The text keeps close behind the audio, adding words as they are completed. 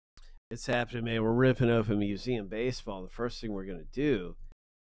It's happening, man. We're ripping open museum baseball. The first thing we're going to do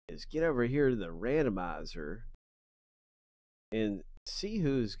is get over here to the randomizer and see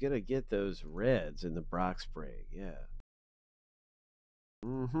who's going to get those reds in the Brock spray. Yeah.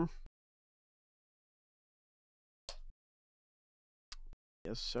 Mm-hmm.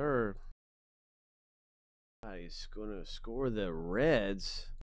 Yes, sir. He's going to score the reds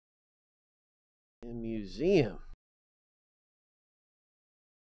in museum.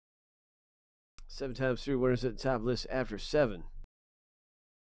 7 times through, winners at the top of the list after 7.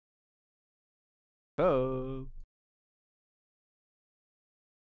 Oh.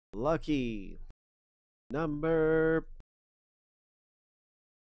 Lucky number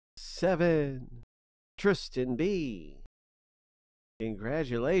 7, Tristan B.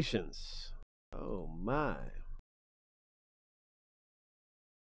 Congratulations. Oh my.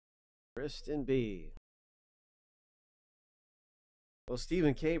 Tristan B. Well,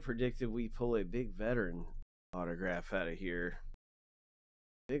 Stephen K predicted we pull a big veteran autograph out of here.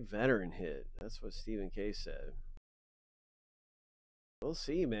 Big veteran hit. That's what Stephen K said. We'll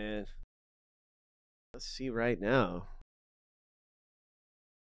see, man. Let's see right now.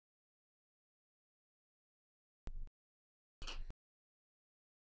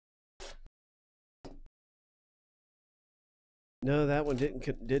 No, that one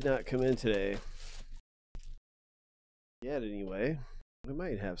did not come in today. Yet, anyway. We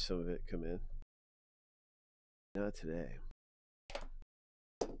might have some of it come in. Not today.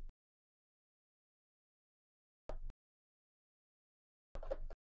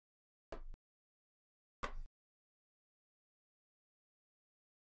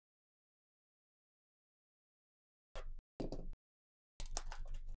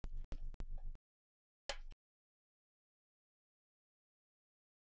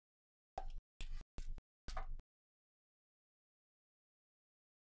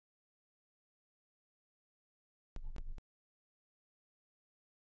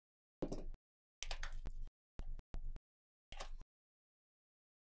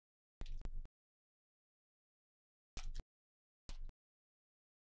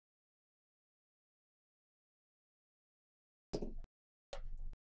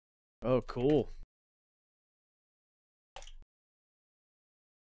 Oh, cool.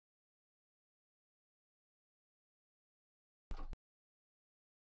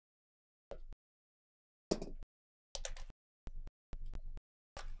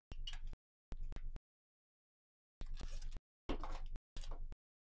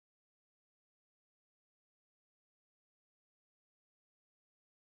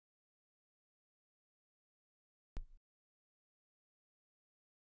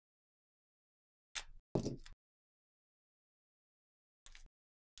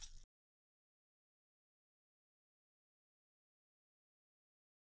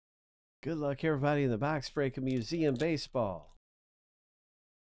 Good luck, everybody, in the box break of museum baseball.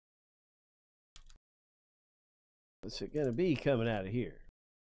 What's it going to be coming out of here?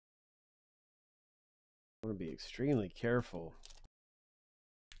 I want to be extremely careful.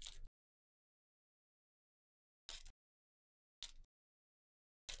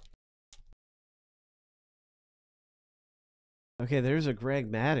 Okay, there's a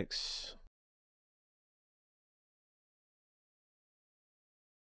Greg Maddux.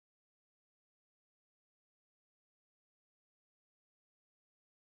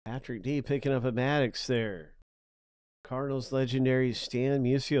 Patrick D picking up a Maddux there. Cardinals legendary Stan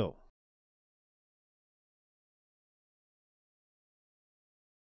Musial.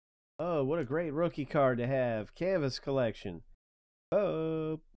 Oh, what a great rookie card to have. Canvas collection.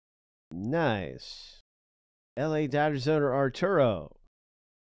 Oh, nice. LA Dodgers owner Arturo.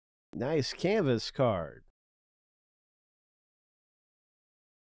 Nice canvas card.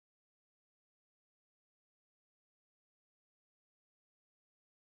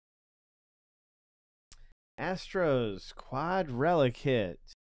 Astros quad relic hit.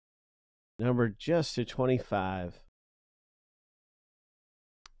 Numbered just to 25.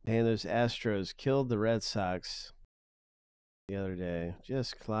 Man, those Astros killed the Red Sox the other day.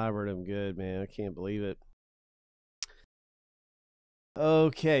 Just clobbered them good, man. I can't believe it.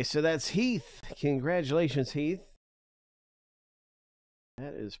 Okay, so that's Heath. Congratulations, Heath.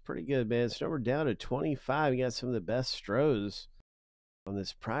 That is pretty good, man. It's numbered down to 25. You got some of the best Stros on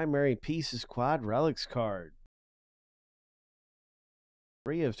this primary pieces quad relics card.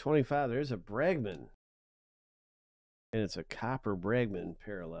 3 of 25. There's a Bregman. And it's a copper Bregman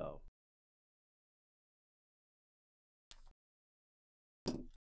parallel.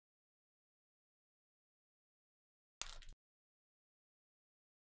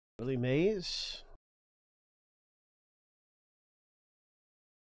 Willie Mays.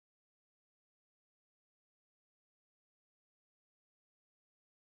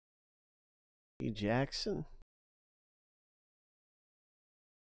 Jackson.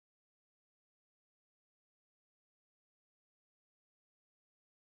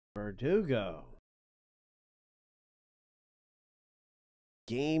 Verdugo.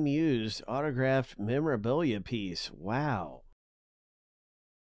 Game used autographed memorabilia piece. Wow.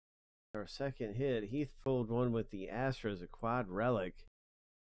 Our second hit, Heath pulled one with the Astros, a quad relic.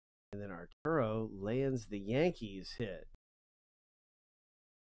 And then Arturo lands the Yankees hit.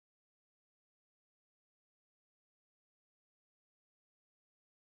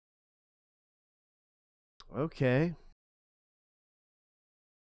 Okay.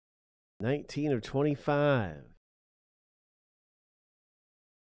 19 of 25.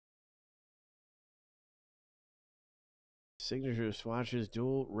 Signature swatches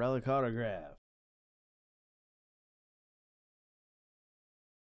dual relic autograph.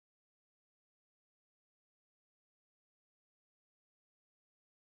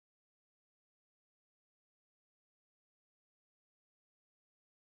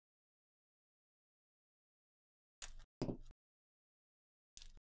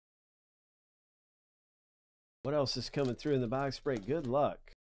 What else is coming through in the box break? Good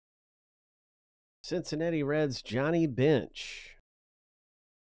luck. Cincinnati Reds, Johnny Bench.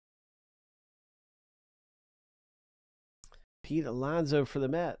 Pete Alonso for the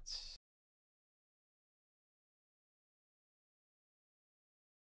Mets.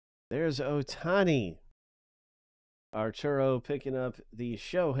 There's Ohtani. Arturo picking up the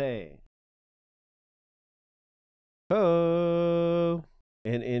Shohei. Oh,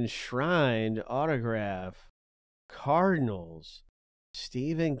 an enshrined autograph. Cardinals,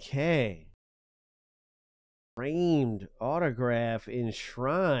 Stephen K. Framed autograph,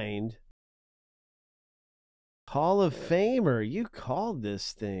 enshrined. Hall of Famer, you called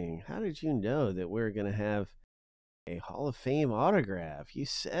this thing. How did you know that we're going to have a Hall of Fame autograph? You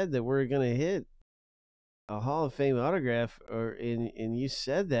said that we're going to hit a Hall of Fame autograph, and you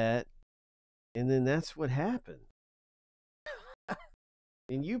said that, and then that's what happened.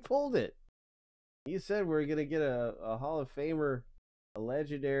 And you pulled it. You said we're going to get a Hall of Famer, a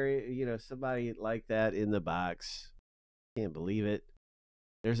legendary, somebody like that in the box. Can't believe it.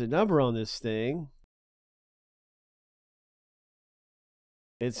 There's a number on this thing.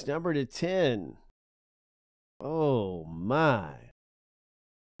 It's numbered to 10. Oh, my.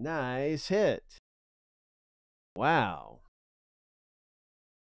 Nice hit. Wow.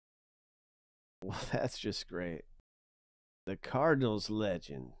 Well, that's just great. The Cardinals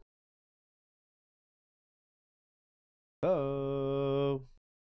legend. Oh.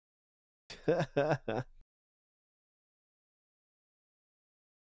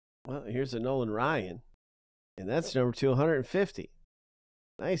 Well, here's a Nolan Ryan. And that's number 250.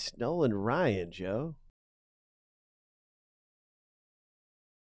 Nice Nolan Ryan, Joe.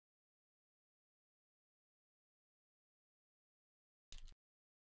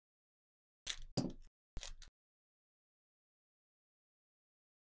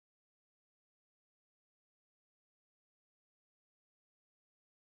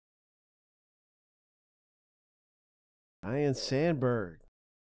 Ryan Sandberg.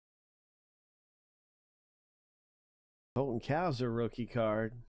 Colton Cowser rookie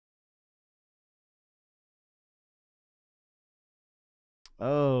card.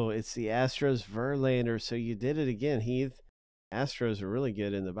 Oh, it's the Astros Verlander. So you did it again, Heath. Astros are really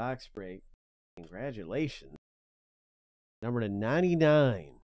good in the box break. Congratulations. Number to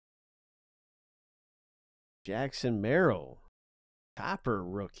 99. Jackson Merrill. Topper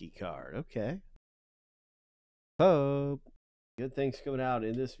rookie card. Okay. Oh, good things coming out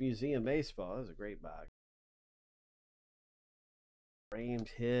in this museum baseball. That was a great box. Framed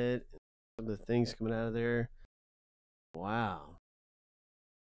hit. Some of the things coming out of there. Wow.